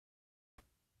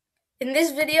in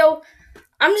this video,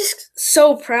 I'm just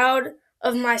so proud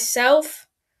of myself,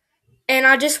 and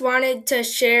I just wanted to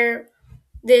share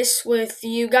this with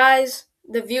you guys,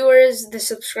 the viewers, the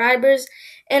subscribers,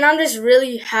 and I'm just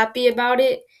really happy about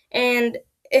it. And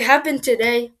it happened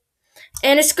today,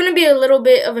 and it's going to be a little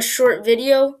bit of a short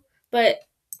video, but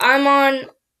I'm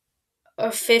on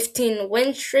a 15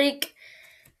 win streak,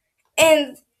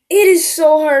 and it is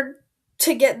so hard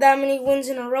to get that many wins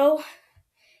in a row.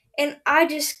 And I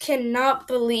just cannot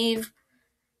believe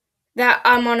that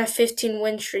I'm on a 15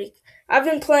 win streak. I've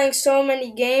been playing so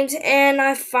many games and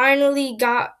I finally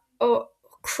got a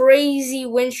crazy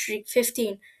win streak,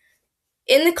 15.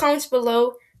 In the comments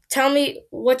below, tell me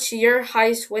what's your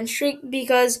highest win streak,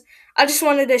 because I just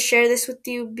wanted to share this with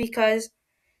you, because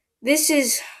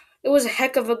it was a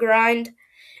heck of a grind,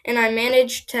 and I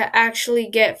managed to actually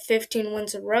get 15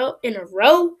 wins in a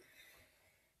row.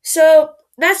 So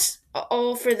that's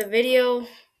all for the video.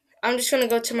 I'm just going to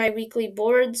go to my weekly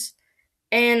boards,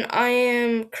 and I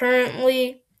am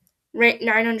currently ranked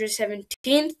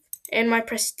 917th, and my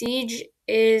prestige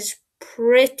is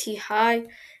pretty high.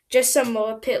 Just some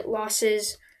Moa Pit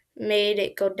losses made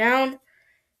it go down,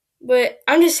 but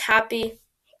I'm just happy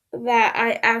that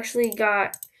I actually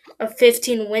got a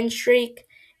 15 win streak,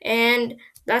 and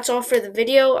that's all for the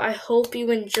video. I hope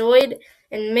you enjoyed,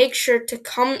 and make sure to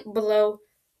comment below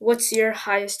what's your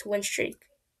highest win streak.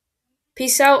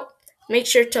 Peace out. Make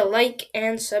sure to like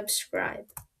and subscribe.